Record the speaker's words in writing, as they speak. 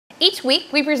Each week,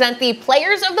 we present the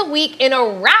Players of the Week in a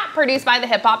rap produced by the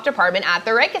Hip Hop Department at the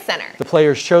Riekes Center. The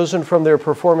players chosen from their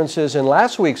performances in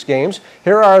last week's games.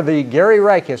 Here are the Gary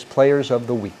Riekes Players of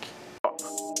the Week.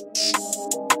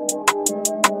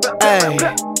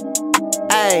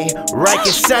 Hey,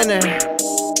 Riekes Center.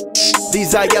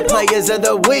 These are your Players of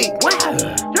the Week.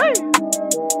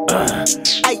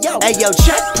 Hey yo,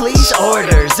 check please,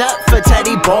 orders up for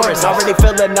Teddy Booras. Already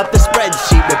filling up the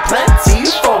spreadsheet with plenty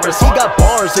for us. He got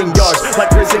bars and yards, like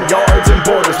prison yards and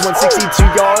borders. 162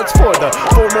 yards for the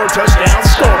 4 more touchdown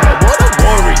scorer. What a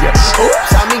warrior,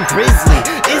 oops, I mean grizzly.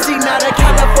 Is he not a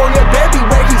California baby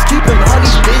where he's keeping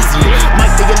honey busy?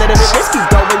 Might be a little bit risky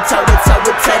going toe to toe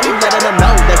with Teddy, letting him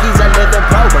know that he's a living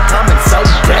pro, but coming so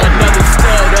dead. Another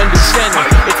stud under center,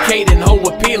 it's Kaiden,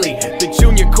 Hoapili. The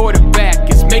junior quarterback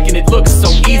is making it look so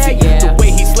easy. The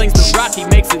way he slings the rock, he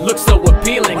makes it look so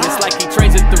appealing. It's like he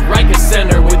trains at the Riekes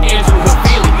Center with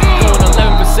Hoapili. Going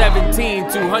 11 for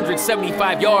 17,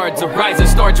 275 yards. A rising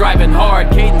star driving hard.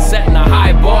 Kaiden setting a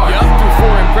high bar. Threw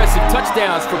 4 impressive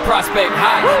touchdowns for Prospect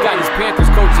High. Got his Panthers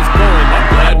coaches going. I'm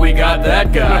glad we got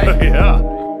that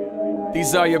guy.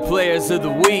 These are your Players of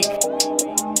the Week.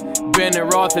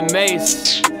 Bennett, Roth, and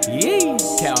Mace. Yee.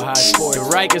 Cal High Sports. The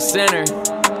Riekes Center.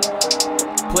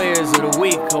 Players of the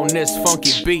Week on this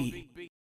funky beat.